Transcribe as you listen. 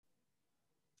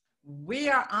We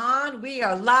are on, we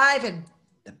are live, and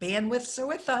the bandwidths are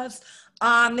with us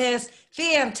on this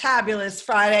fantabulous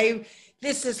Friday.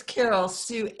 This is Carol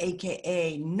Sue,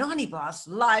 aka Naughty Boss,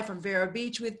 live from Vero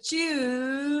Beach with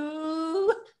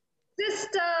you.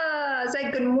 Sisters,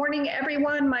 hey, good morning,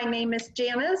 everyone. My name is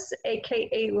Janice,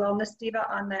 aka Wellness Diva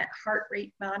on that heart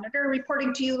rate monitor,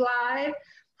 reporting to you live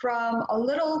from a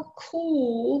little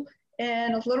cool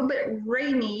and a little bit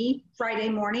rainy Friday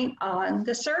morning on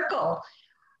the Circle.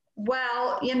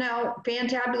 Well, you know,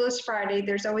 fantabulous Friday.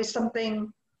 There's always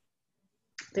something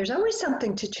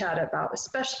to chat about,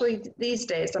 especially these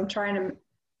days. I'm trying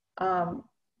to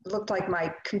look like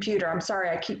my computer. I'm sorry,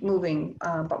 I keep moving,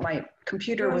 but my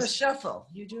computer You're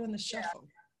doing the shuffle.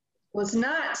 Was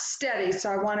not steady,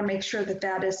 so I want to make sure that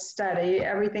that is steady.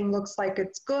 Everything looks like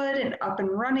it's good and up and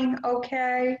running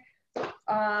okay.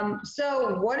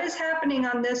 So what is happening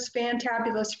on this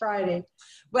fantabulous Friday?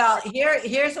 Well,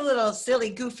 here's a little silly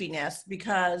goofiness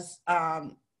because,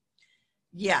 Carol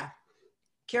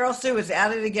Sue was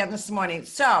at it again this morning.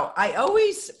 So I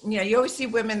always, you always see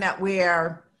women that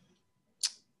wear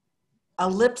a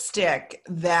lipstick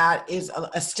that is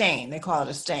a stain. They call it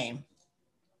a stain.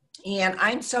 And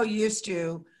I'm so used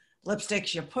to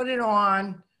lipsticks. You put it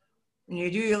on and you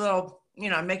do your little,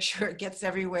 make sure it gets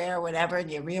everywhere, whatever,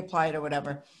 and you reapply it or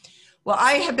whatever. Well,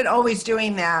 I have been always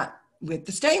doing that with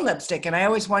the stain lipstick. And I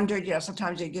always wondered,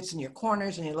 sometimes it gets in your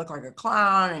corners and you look like a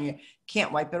clown and you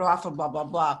can't wipe it off and blah, blah,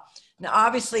 blah. Now,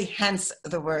 obviously, hence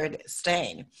the word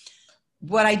stain.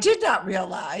 What I did not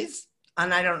realize,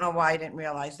 and I don't know why I didn't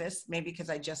realize this, maybe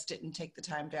because I just didn't take the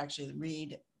time to actually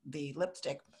read the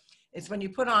lipstick, is when you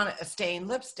put on a stain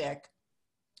lipstick,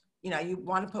 you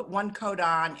want to put one coat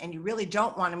on and you really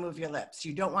don't want to move your lips.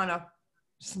 You don't want to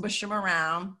smush them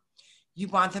around. You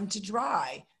want them to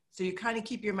dry. So you kind of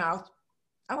keep your mouth,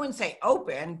 I wouldn't say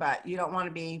open, but you don't want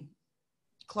to be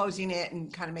closing it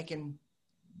and kind of making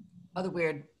other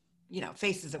weird,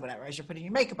 faces or whatever as you're putting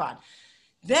your makeup on.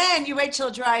 Then you wait till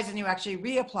it dries and you actually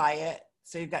reapply it.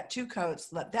 So you've got two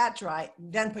coats, let that dry,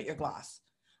 then put your gloss.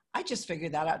 I just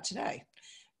figured that out today.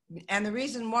 And the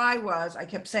reason why was I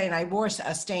kept saying I wore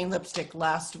a stained lipstick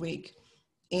last week.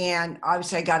 And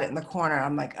obviously I got it in the corner.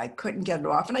 I'm like, I couldn't get it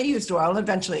off. And I used oil and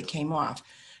eventually it came off.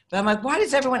 But I'm like, why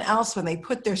does everyone else, when they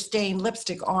put their stained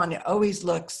lipstick on, it always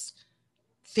looks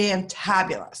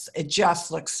fantabulous? It just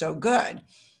looks so good.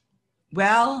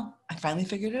 Well, I finally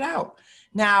figured it out.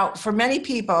 Now, for many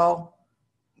people,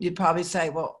 you'd probably say,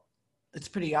 well, it's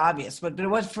pretty obvious. But it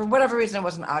was, for whatever reason, it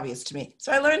wasn't obvious to me.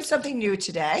 So I learned something new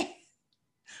today,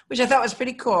 which I thought was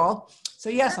pretty cool. So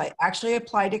yes, I actually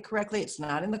applied it correctly. It's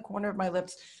not in the corner of my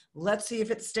lips. Let's see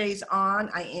if it stays on.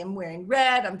 I am wearing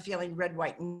red. I'm feeling red,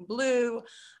 white, and blue.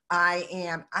 I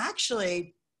am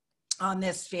actually on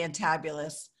this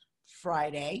fantabulous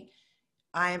Friday.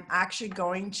 I am actually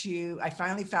I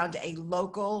finally found a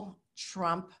local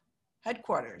Trump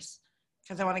headquarters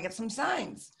because I want to get some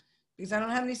signs because I don't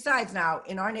have any signs now.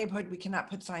 In our neighborhood, we cannot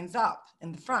put signs up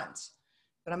in the front,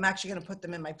 but I'm actually going to put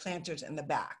them in my planters in the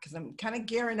back because I'm kind of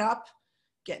gearing up,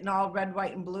 getting all red,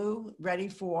 white, and blue ready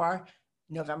for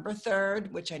November 3rd,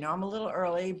 which I know I'm a little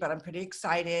early, but I'm pretty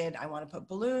excited. I want to put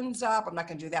balloons up. I'm not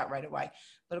going to do that right away,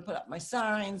 but I'll put up my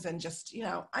signs and just,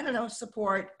 I don't know,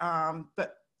 support.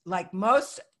 But like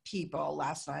most people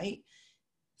last night,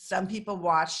 some people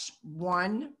watched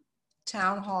one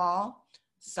town hall,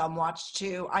 some watched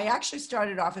two. I actually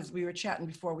started off, as we were chatting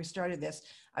before we started this,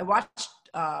 I watched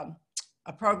a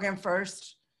program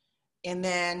first, and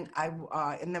then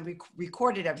we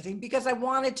recorded everything because I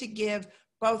wanted to give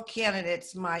both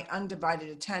candidates my undivided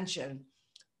attention.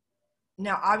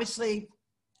 Now, obviously,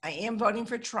 I am voting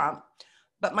for Trump,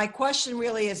 but my question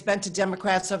really has been to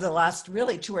Democrats over the last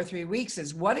really 2 or 3 weeks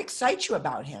is what excites you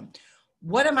about him?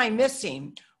 What am I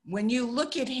missing? When you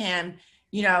look at him,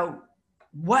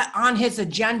 what on his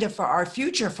agenda for our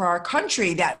future, for our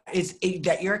country that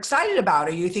you're excited about,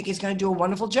 or you think he's going to do a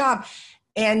wonderful job?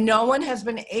 And no one has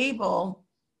been able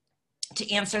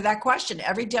to answer that question.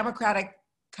 Every Democrat I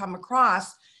come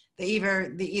across, they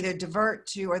either divert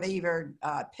to, or they either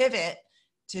pivot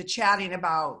to chatting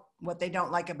about what they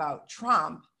don't like about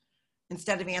Trump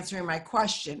instead of answering my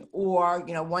question. Or,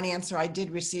 one answer I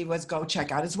did receive was go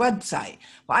check out his website.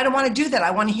 Well, I don't want to do that.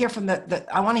 I want to hear from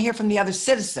I want to hear from the other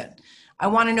citizen. I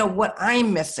want to know what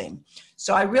I'm missing.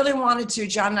 So I really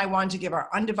John and I wanted to give our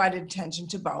undivided attention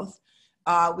to both.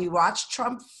 We watched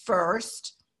Trump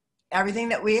first, everything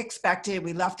that we expected.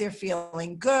 We left there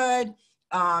feeling good.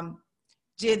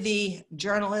 Did the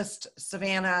journalist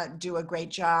Savannah do a great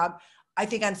job? I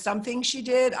think on some things she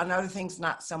did, on other things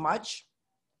not so much.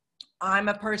 I'm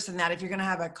a person that if you're going to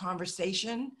have a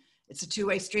conversation, It's a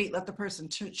two-way street. Let the person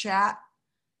chat.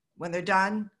 When they're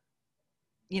done,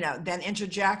 then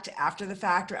interject after the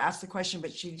fact or ask the question,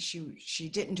 but she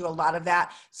didn't do a lot of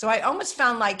that. So I almost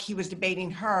found like he was debating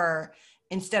her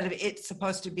instead of it's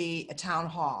supposed to be a town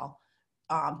hall.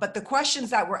 But the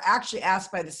questions that were actually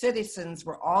asked by the citizens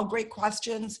were all great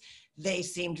questions. They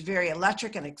seemed very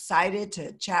electric and excited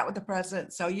to chat with the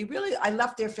president. So I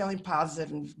left there feeling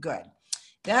positive and good.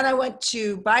 Then I went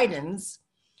to Biden's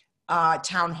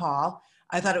town hall.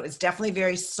 I thought it was definitely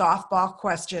very softball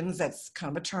questions. That's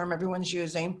kind of a term everyone's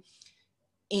using.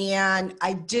 And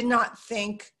I did not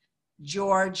think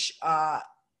George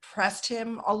pressed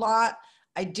him a lot.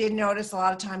 I did notice a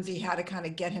lot of times he had to kind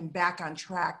of get him back on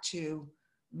track to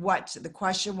what the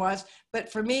question was. But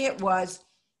for me, it was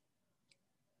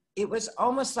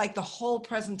almost like the whole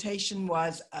presentation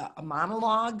was a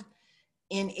monologue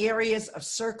in areas of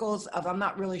circles of, I'm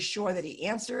not really sure that he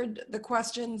answered the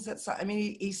questions.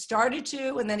 He started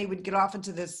to, and then he would get off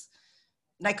into this,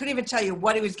 and I couldn't even tell you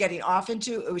what he was getting off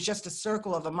into. It was just a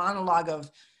circle of a monologue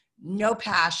of no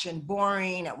passion,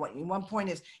 boring. At one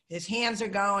point his hands are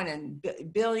going and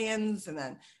billions, and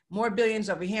then more billions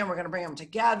over here, and we're gonna bring them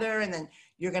together, and then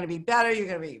you're gonna be better, you're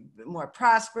gonna be more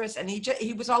prosperous. And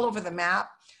he was all over the map.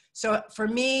 So for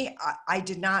me, I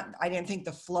didn't think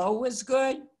the flow was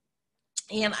good.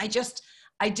 And I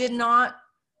did not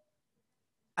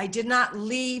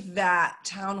leave that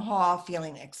town hall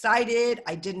feeling excited.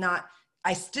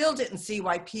 I still didn't see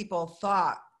why people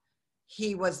thought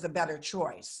he was the better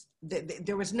choice.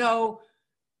 There was no,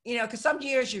 because some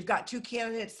years you've got two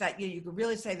candidates that you could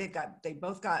really say they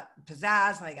both got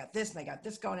pizzazz, and they got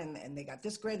this going, and they got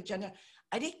this great agenda.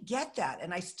 I didn't get that.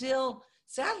 And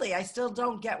sadly, I still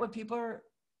don't get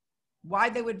why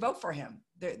they would vote for him.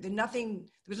 There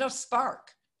was no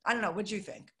spark. I don't know. What'd you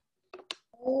think?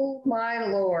 Oh my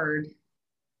Lord.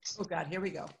 Oh God, here we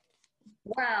go.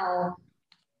 Wow.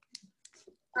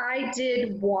 I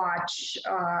did watch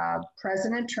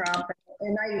President Trump,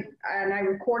 and I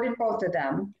recorded both of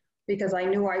them because I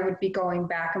knew I would be going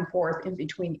back and forth in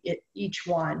between each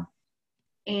one.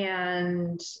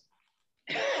 And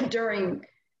during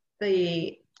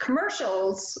the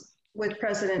commercials with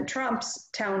President Trump's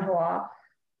town hall,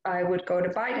 I would go to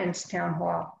Biden's town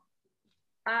hall.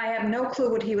 I have no clue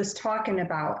what he was talking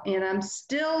about, and I'm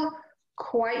still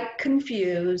quite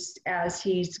confused as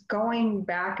he's going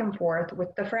back and forth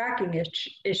with the fracking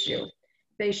issue.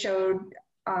 They showed,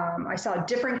 I saw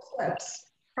different clips,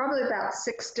 probably about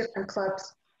 6 different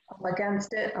clips. I'm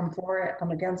against it, I'm for it, I'm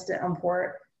against it, I'm for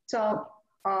it. So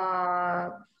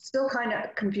still kind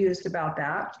of confused about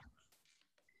that.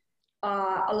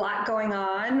 A lot going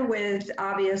on with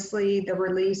obviously the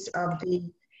release of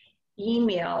the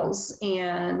emails,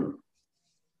 and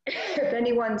if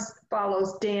anyone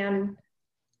follows Dan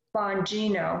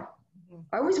Bongino,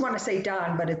 I always want to say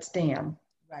Don, but it's Dan.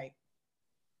 Right.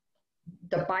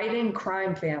 The Biden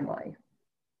crime family.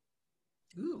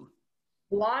 Ooh.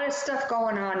 A lot of stuff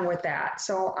going on with that.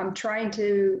 So I'm trying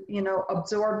to,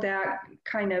 absorb that,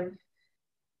 kind of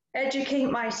educate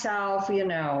myself,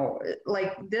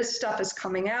 like this stuff is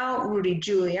coming out. Rudy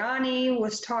Giuliani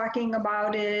was talking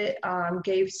about it,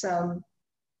 gave some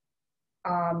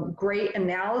great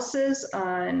analysis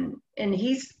on, and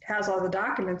he has all the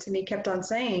documents, and he kept on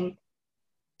saying,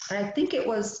 and I think it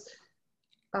was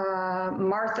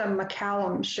Martha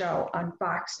McCallum's show on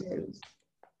Fox News.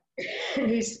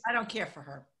 And I don't care for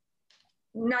her.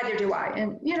 Neither do I.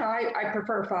 And, I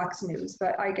prefer Fox News,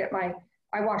 but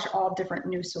I watch all different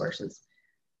news sources.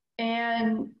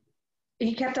 And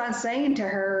he kept on saying to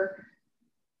her,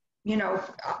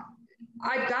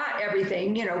 I've got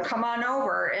everything, come on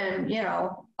over and,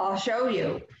 I'll show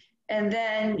you. And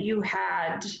then you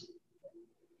had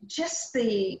just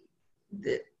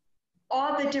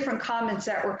all the different comments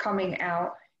that were coming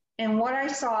out. And what I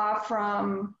saw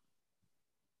from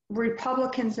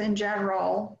Republicans in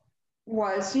general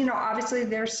was, obviously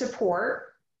their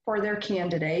support for their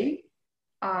candidate.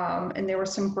 And there were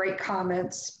some great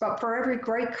comments, but for every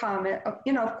great comment,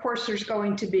 of course, there's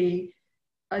going to be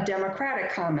a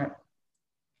Democratic comment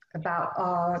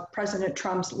about President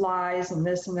Trump's lies and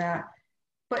this and that.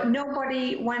 But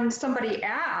when somebody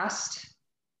asked,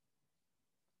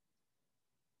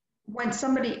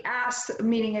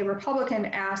 meaning a Republican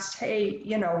asked, hey,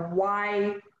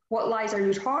 what lies are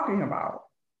you talking about?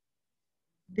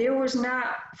 There was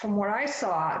not, from what I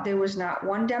saw, there was not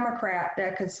one Democrat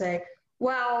that could say,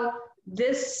 well,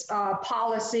 this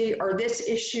policy or this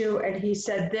issue, and he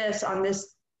said this on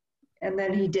this, and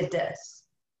then he did this.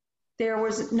 There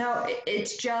was no,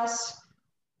 it's just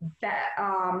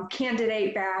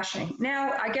candidate bashing.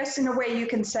 Now, I guess in a way you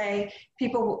can say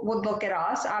people would look at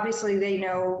us. Obviously, they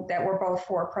know that we're both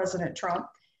for President Trump,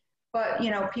 but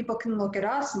people can look at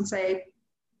us and say,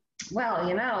 well,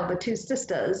 the two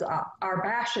sisters are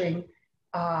bashing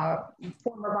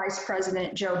former Vice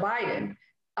President Joe Biden.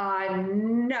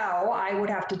 No, I would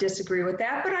have to disagree with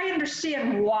that, but I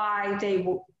understand why they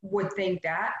would think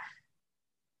that.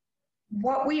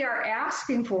 What we are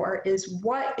asking for is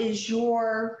when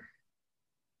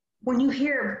you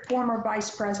hear former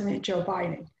Vice President Joe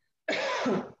Biden,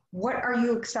 what are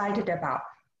you excited about?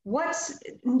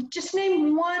 Just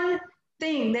name one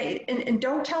thing and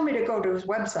don't tell me to go to his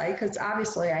website, because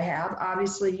obviously I have.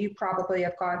 Obviously, you probably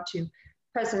have gone to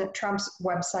President Trump's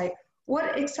website.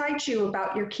 What excites you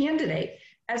about your candidate?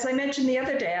 As I mentioned the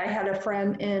other day, I had a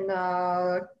friend in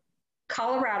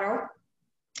Colorado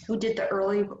who did the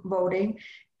early voting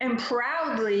and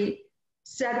proudly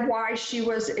said why she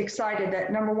was excited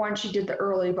that, number one, she did the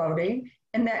early voting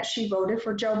and that she voted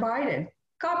for Joe Biden.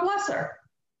 God bless her.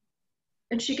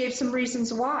 And she gave some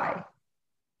reasons why.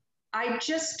 I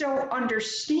just don't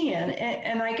understand.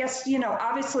 And I guess,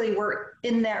 obviously we're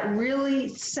in that really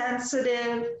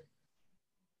sensitive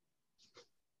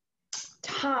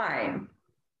time.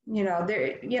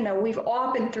 We've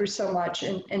all been through so much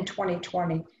in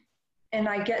 2020. And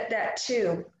I get that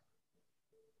too.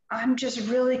 I'm just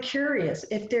really curious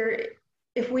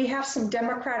if we have some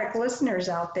Democratic listeners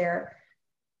out there,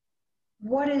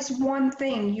 what is one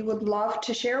thing you would love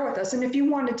to share with us? And if you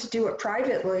wanted to do it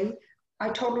privately,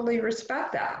 I totally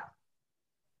respect that.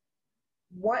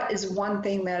 What is one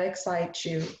thing that excites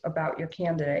you about your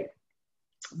candidate?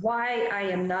 Why I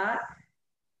am not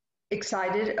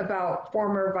excited about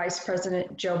former Vice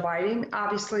President Joe Biden,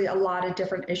 obviously a lot of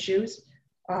different issues,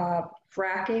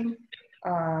 fracking,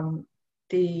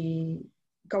 the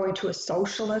going to a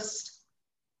socialist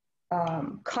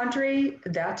country,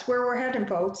 that's where we're heading,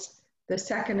 folks. The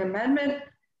Second Amendment,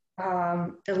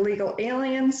 illegal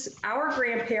aliens. Our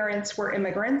grandparents were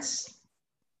immigrants.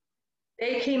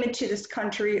 They came into this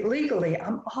country legally. I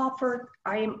am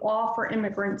all for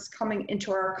immigrants coming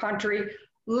into our country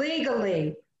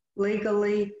legally.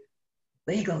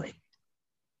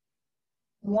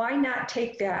 Why not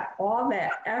take all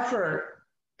that effort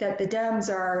that the Dems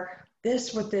are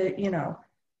this with the,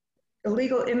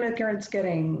 illegal immigrants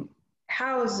getting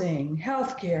housing,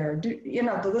 healthcare,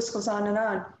 the list goes on and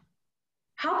on.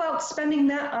 How about spending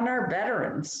that on our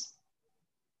veterans?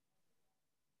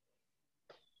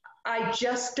 I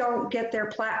just don't get their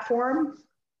platform.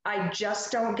 I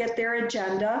just don't get their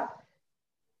agenda.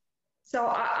 So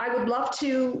I would love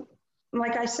to,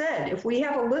 like I said, if we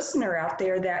have a listener out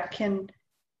there that can,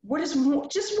 what is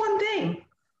just one thing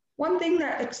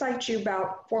that excites you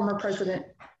about former Vice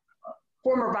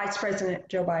President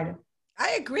Joe Biden?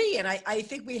 I agree. And I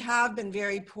think we have been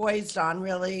very poised on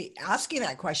really asking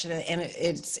that question. And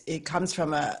it comes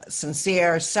from a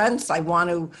sincere sense. I want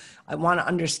to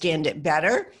understand it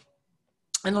better.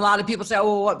 And a lot of people say,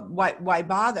 oh, why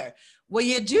bother? Well,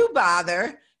 you do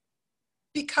bother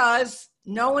because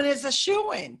no one is a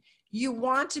shoo-in. You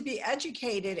want to be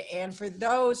educated. And for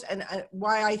those, and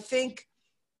why I think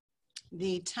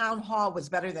the town hall was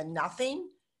better than nothing.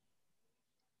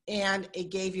 And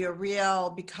it gave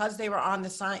you because they were on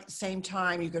the same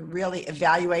time, you could really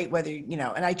evaluate whether,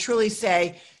 and I truly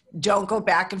say, don't go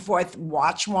back and forth,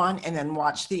 watch one and then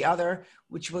watch the other,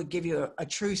 which will give you a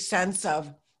true sense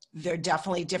of they're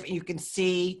definitely different. You can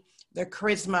see their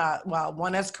charisma. Well,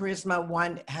 one has charisma,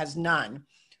 one has none.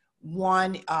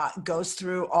 One goes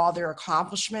through all their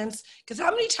accomplishments. Because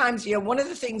how many times, one of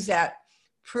the things that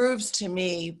proves to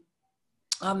me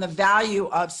the value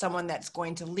of someone that's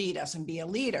going to lead us and be a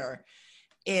leader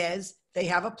is they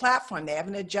have a platform, they have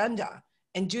an agenda,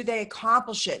 and do they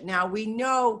accomplish it? Now, we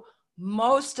know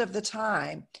most of the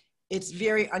time it's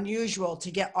very unusual to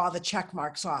get all the check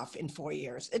marks off in 4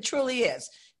 years. It truly is,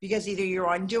 because either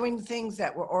you're undoing things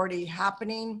that were already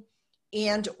happening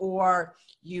or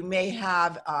you may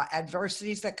have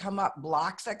adversities that come up,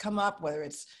 blocks that come up, whether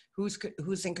it's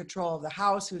who's in control of the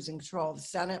House, who's in control of the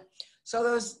Senate.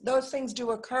 So those things do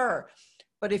occur.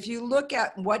 But if you look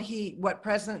at what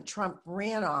President Trump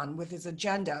ran on with his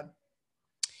agenda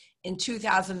in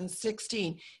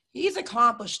 2016, he's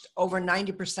accomplished over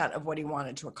 90% of what he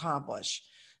wanted to accomplish.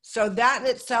 So that in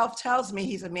itself tells me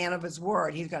he's a man of his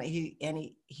word. He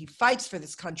fights for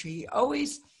this country. He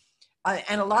always,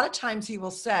 and a lot of times he will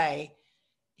say,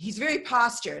 he's very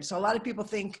postured. So a lot of people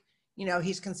think,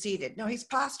 he's conceited. No, he's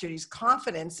postured. He's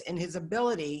confident in his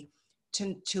ability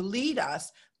to lead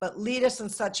us, but lead us in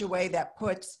such a way that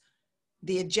puts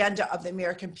the agenda of the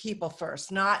American people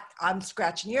first, not I'm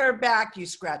scratching your back, you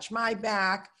scratch my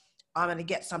back, I'm going to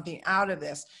get something out of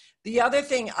this. The other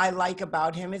thing I like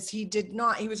about him is he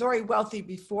was already wealthy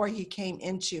before he came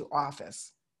into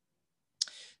office.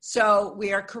 So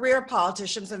we are career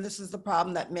politicians, and this is the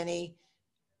problem that many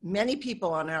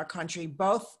people in our country,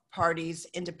 both parties,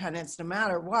 independents, no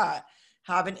matter what,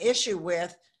 have an issue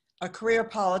with a career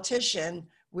politician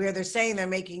where they're saying they're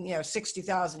making,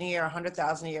 $60,000 a year,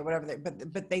 $100,000 a year, whatever,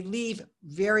 but they leave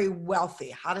very wealthy.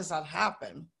 How does that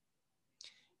happen?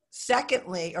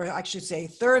 Secondly, or I should say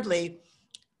thirdly,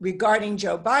 regarding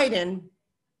Joe Biden,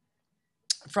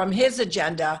 from his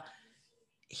agenda,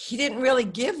 he didn't really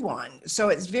give one. So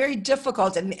it's very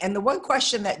difficult. And the one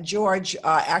question that George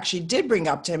actually did bring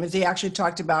up to him is he actually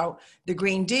talked about the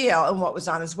Green Deal and what was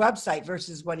on his website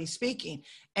versus what he's speaking.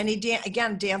 And he,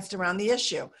 again, danced around the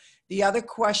issue. The other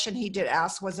question he did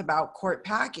ask was about court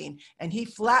packing. And he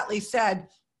flatly said,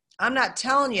 I'm not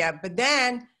telling you. But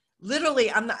then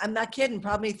literally, I'm not kidding,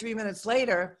 probably 3 minutes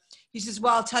later, he says,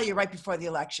 well, I'll tell you right before the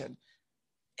election.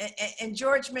 And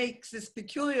George makes this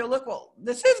peculiar look. Well,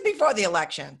 this is before the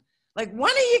election. When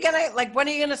are you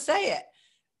gonna say it?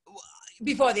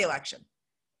 Before the election?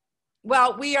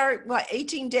 Well, we are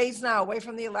 18 days now away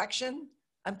from the election.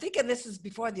 I'm thinking this is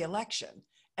before the election,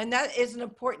 and that is an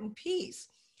important piece.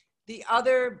 The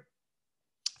other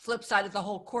flip side of the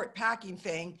whole court packing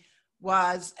thing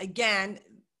was, again,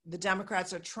 the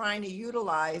Democrats are trying to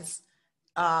utilize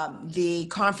the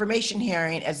confirmation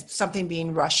hearing as something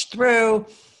being rushed through,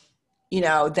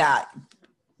 that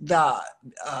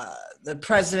the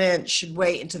president should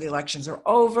wait until the elections are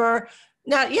over.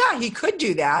 Now, yeah, he could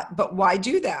do that, but why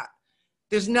do that?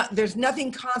 There's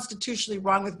nothing constitutionally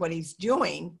wrong with what he's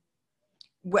doing.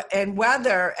 And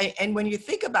when you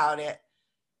think about it,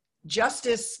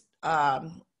 Justice, what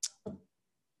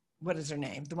is her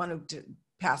name? The one who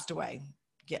passed away,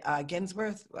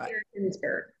 Ginsburg?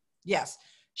 Ginsburg. Yes,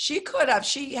 she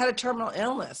had a terminal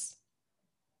illness.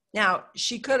 Now,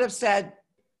 she could have said,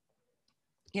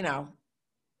 I'm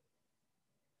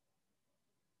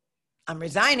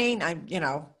resigning, and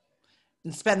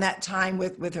spend that time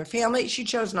with her family. She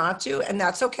chose not to, and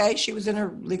that's okay. She was in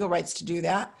her legal rights to do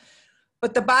that.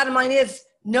 But the bottom line is,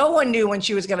 no one knew when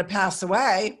she was going to pass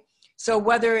away. So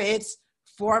whether it's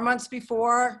 4 months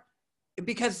before,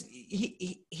 because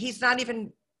he's not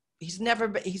even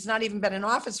been in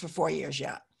office for 4 years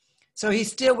yet. So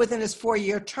he's still within his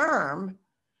 4-year term.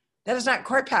 That is not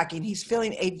court packing. He's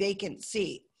filling a vacant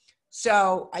seat.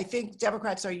 So I think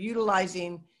Democrats are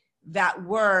utilizing that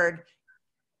word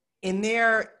in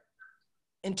their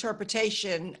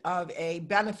interpretation of a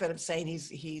benefit of saying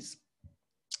he's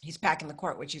packing the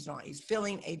court, which he's not. He's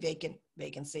filling a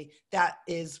vacancy. That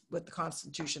is what the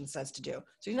Constitution says to do.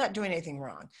 So he's not doing anything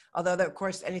wrong. Although, of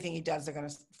course, anything he does, they're going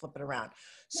to flip it around.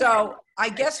 So I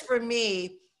guess for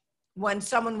me, when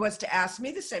someone was to ask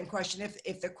me the same question,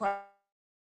 if the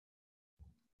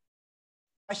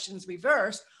questions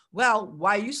reversed, well,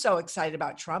 why are you so excited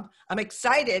about Trump? I'm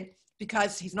excited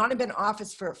because he's not been in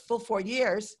office for a full 4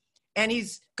 years, and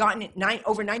he's gotten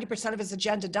over 90% of his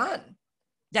agenda done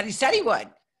that he said he would,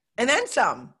 and then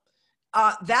some.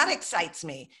 That excites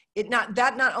me.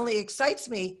 That not only excites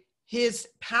me, his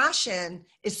passion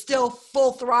is still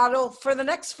full throttle for the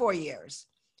next 4 years.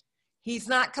 He's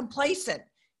not complacent.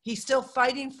 He's still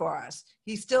fighting for us.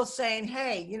 He's still saying,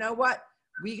 hey, you know what?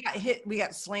 We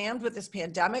got slammed with this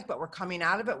pandemic, but we're coming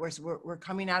out of it. We're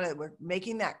coming out of it. We're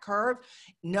making that curve.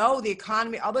 No, the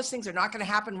economy, all those things are not going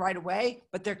to happen right away,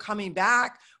 but they're coming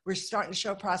back. We're starting to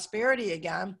show prosperity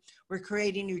again. We're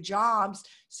creating new jobs.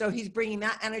 So he's bringing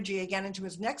that energy again into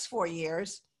his next 4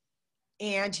 years.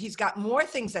 And he's got more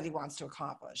things that he wants to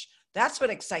accomplish. That's what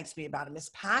excites me about him, his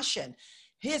passion,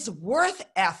 his work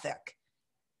ethic.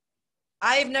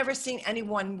 I've never seen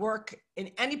anyone work in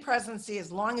any presidency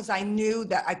as long as I knew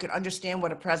that I could understand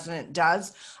what a president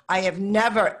does. I have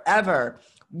never, ever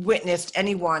witnessed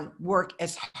anyone work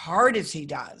as hard as he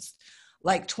does,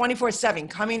 like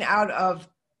 24/7, coming out of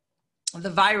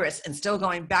the virus and still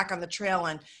going back on the trail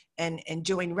and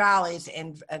doing rallies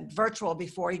and virtual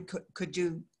before he could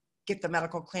get the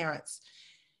medical clearance.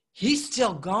 He's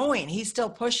still going. He's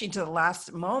still pushing to the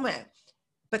last moment.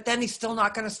 But then he's still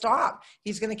not going to stop.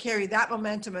 He's going to carry that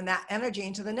momentum and that energy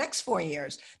into the next 4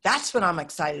 years. That's what I'm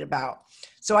excited about.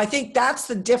 So I think that's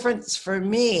the difference for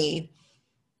me,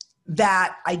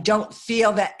 that I don't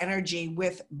feel that energy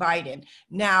with Biden.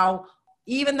 Now,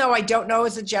 even though I don't know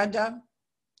his agenda,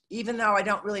 even though I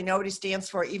don't really know what he stands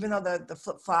for, even though the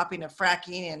flip-flopping of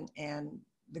fracking and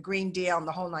the Green Deal and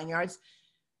the whole 9 yards,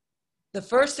 the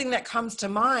first thing that comes to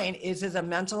mind is a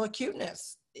mental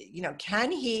acuteness.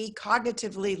 can he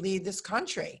cognitively lead this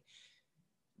country?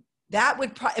 That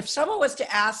would, if someone was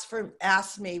to ask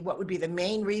me what would be the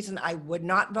main reason I would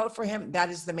not vote for him, that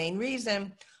is the main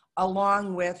reason,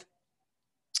 along with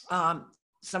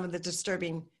some of the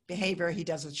disturbing behavior he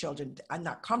does with children. I'm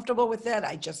not comfortable with it.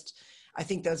 I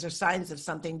think those are signs of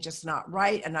something just not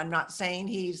right. And I'm not saying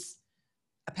he's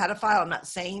a pedophile. I'm not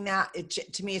saying that.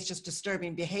 To me, it's just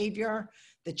disturbing behavior.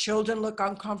 The children look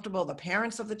uncomfortable. The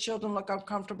parents of the children look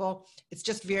uncomfortable. It's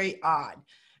just very odd.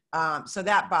 So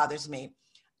that bothers me.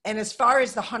 And as far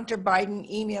as the Hunter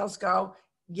Biden emails go,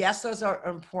 yes, those are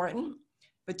important.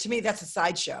 But to me, that's a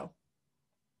sideshow.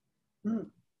 Mm.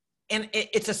 And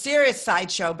it's a serious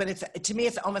sideshow, but to me,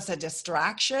 it's almost a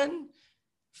distraction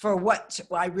for what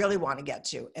I really want to get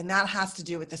to. And that has to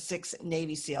do with the 6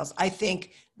 Navy SEALs. I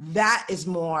think that is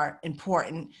more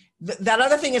important. That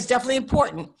other thing is definitely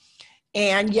important.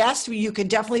 And yes, you could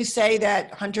definitely say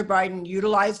that Hunter Biden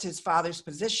utilized his father's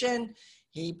position.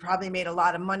 He probably made a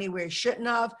lot of money where he shouldn't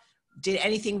have. Did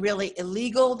anything really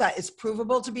illegal that is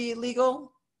provable to be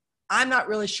illegal? I'm not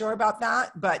really sure about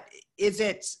that, but is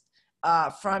it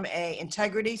from a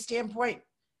integrity standpoint?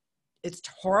 It's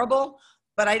horrible,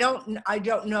 but I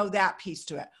don't know that piece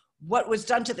to it. What was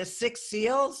done to the 6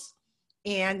 SEALs,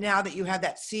 and now that you have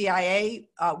that CIA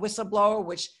whistleblower,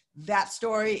 which that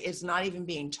story is not even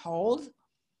being told.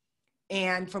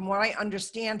 And from what I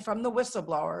understand from the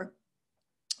whistleblower,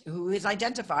 who is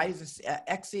identified as an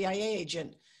ex-CIA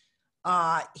agent,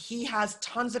 he has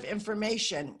tons of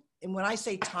information. And when I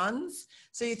say tons,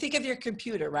 so you think of your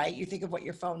computer, right? You think of what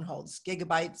your phone holds,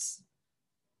 gigabytes.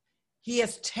 He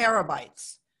has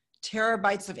terabytes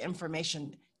of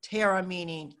information. Tera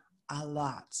meaning a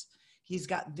lot. He's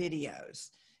got videos.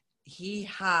 He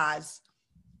has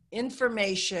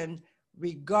information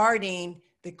regarding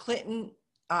the Clinton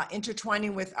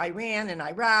intertwining with Iran and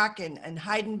Iraq and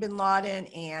hiding bin Laden,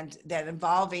 and that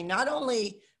involving not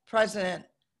only President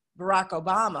Barack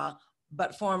Obama,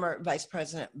 but former Vice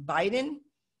President Biden,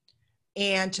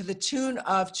 and to the tune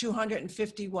of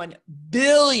 $251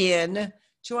 billion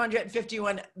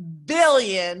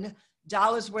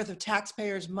worth of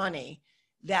taxpayers' money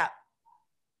that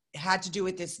had to do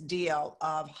with this deal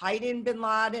of hiding bin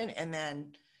Laden, and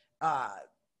then I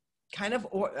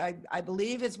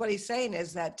believe is what he's saying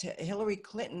is that Hillary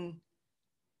Clinton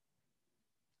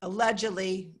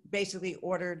allegedly basically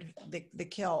ordered the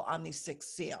kill on these 6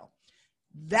 SEAL.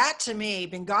 That to me,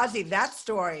 Benghazi, that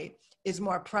story is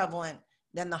more prevalent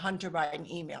than the Hunter Biden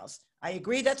emails. I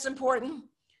agree that's important.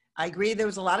 I agree there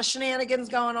was a lot of shenanigans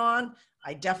going on.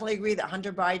 I definitely agree that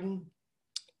Hunter Biden,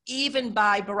 even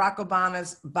by Barack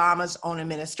Obama's own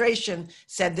administration,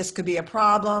 said this could be a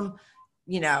problem.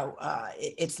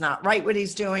 It's not right what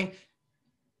he's doing.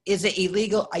 Is it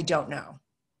illegal? I don't know.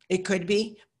 It could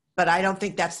be, but I don't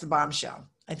think that's the bombshell.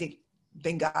 I think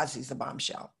Benghazi's the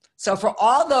bombshell. So for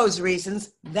all those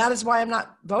reasons, that is why I'm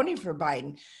not voting for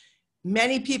Biden.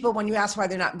 Many people, when you ask why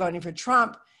they're not voting for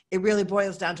Trump, it really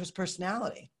boils down to his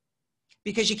personality.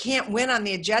 Because you can't win on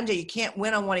the agenda. You can't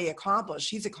win on what he accomplished.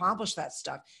 He's accomplished that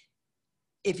stuff.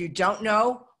 If you don't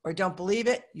know or don't believe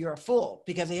it, you're a fool,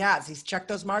 because he has. He's checked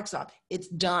those marks off. It's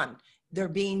done. They're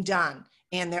being done,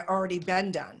 and they're already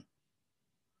been done.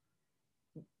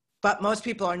 But most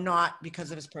people are not,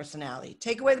 because of his personality.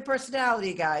 Take away the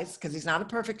personality, guys, because he's not a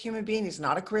perfect human being. He's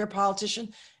not a career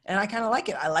politician. And I kind of like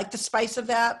it. I like the spice of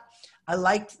that. I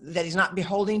like that he's not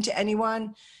beholden to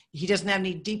anyone. He doesn't have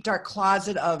any deep, dark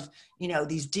closet of,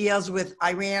 these deals with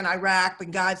Iran, Iraq,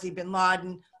 Benghazi, bin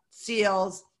Laden,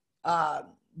 SEALs,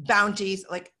 bounties.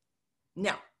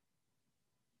 No.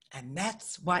 And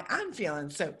that's why I'm feeling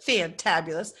so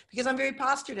fantabulous, because I'm very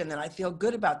postured in that. I feel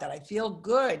good about that. I feel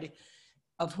good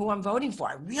of who I'm voting for.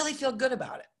 I really feel good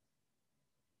about it.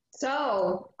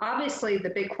 So obviously the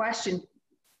big question,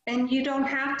 and you don't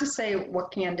have to say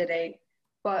what candidate,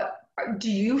 but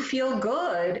do you feel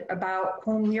good about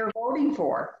whom you're voting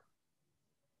for?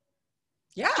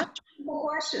 Yeah. Simple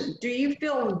question. Do you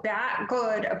feel that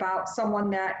good about someone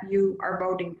that you are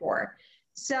voting for?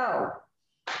 So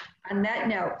on that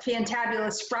note,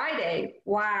 Fantabulous Friday.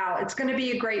 Wow, it's going to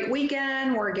be a great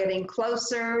weekend. We're getting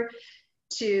closer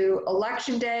to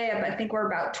Election Day. I think we're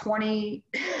about 20.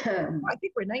 I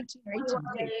think we're 19 or 18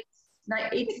 days.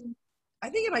 18. I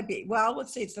think it might be. Well,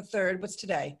 let's see. It's the 3rd. What's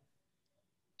today?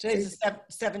 Today's the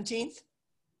 17th?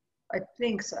 I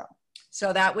think so.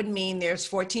 So that would mean there's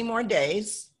 14 more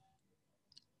days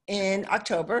in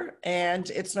October, and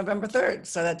it's November 3rd.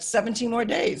 So that's 17 more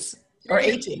days, or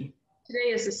 18. Today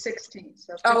is the 16th.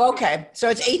 So oh, okay. So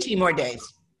it's 18 more days.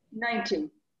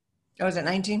 19. Oh, is it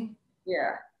 19?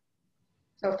 Yeah.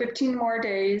 So 15 more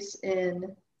days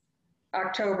in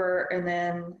October, and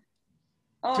then,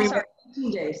 oh, Three I'm sorry, weeks.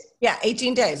 18 days. Yeah,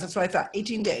 18 days. That's what I thought.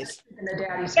 18 days. And the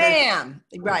daddy's Bam.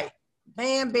 Right.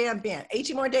 Bam, bam, bam.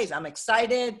 18 more days. I'm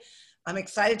excited. I'm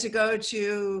excited to go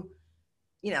to,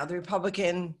 the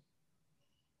Republican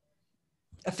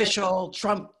official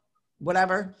Trump,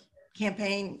 whatever,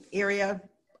 campaign area,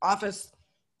 office,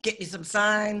 get me some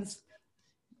signs.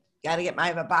 Got to I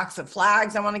have a box of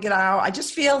flags I want to get out. I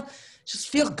just feel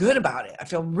good about it. I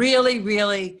feel really,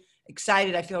 really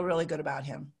excited. I feel really good about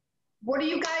him. What are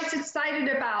you guys excited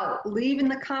about? Leave in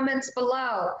the comments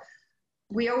below.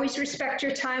 We always respect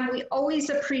your time. We always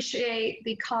appreciate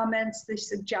the comments, the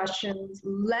suggestions.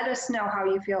 Let us know how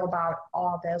you feel about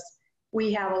all this.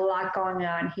 We have a lot going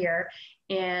on here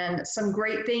and some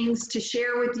great things to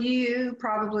share with you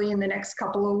probably in the next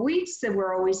couple of weeks, that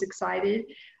we're always excited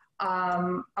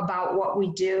about what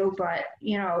we do. But,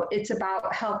 it's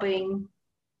about helping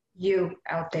you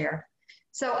out there.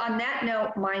 So on that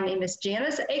note, my name is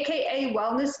Janice, AKA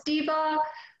Wellness Diva.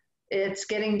 It's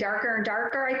getting darker and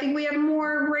darker. I think we have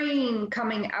more rain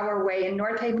coming our way in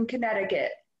North Haven,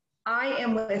 Connecticut. I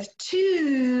am with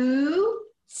two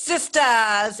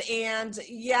sisters. And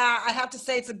yeah, I have to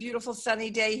say it's a beautiful sunny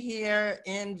day here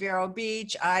in Vero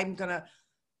Beach. I'm going to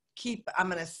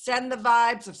send the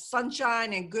vibes of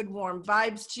sunshine and good warm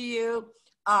vibes to you.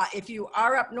 If you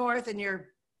are up north and you're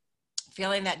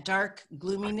feeling that dark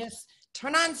gloominess,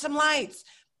 turn on some lights,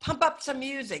 pump up some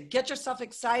music, get yourself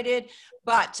excited.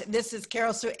 But this is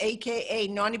Carol Sue, AKA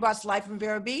Naughty Boss, live from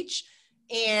Vero Beach.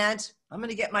 And I'm going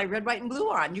to get my red, white, and blue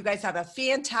on. You guys have a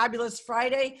fantabulous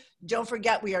Friday. Don't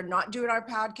forget, we are not doing our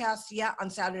podcast yet on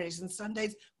Saturdays and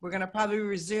Sundays. We're going to probably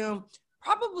resume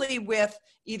with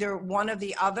either one or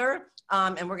the other.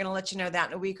 And we're going to let you know that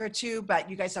in a week or two. But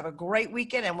you guys have a great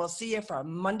weekend, and we'll see you for a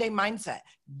Monday Mindset.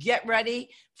 Get ready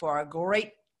for a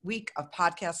great week of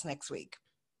podcasts next week.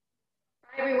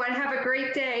 Bye, everyone. Have a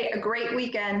great day, a great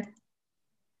weekend.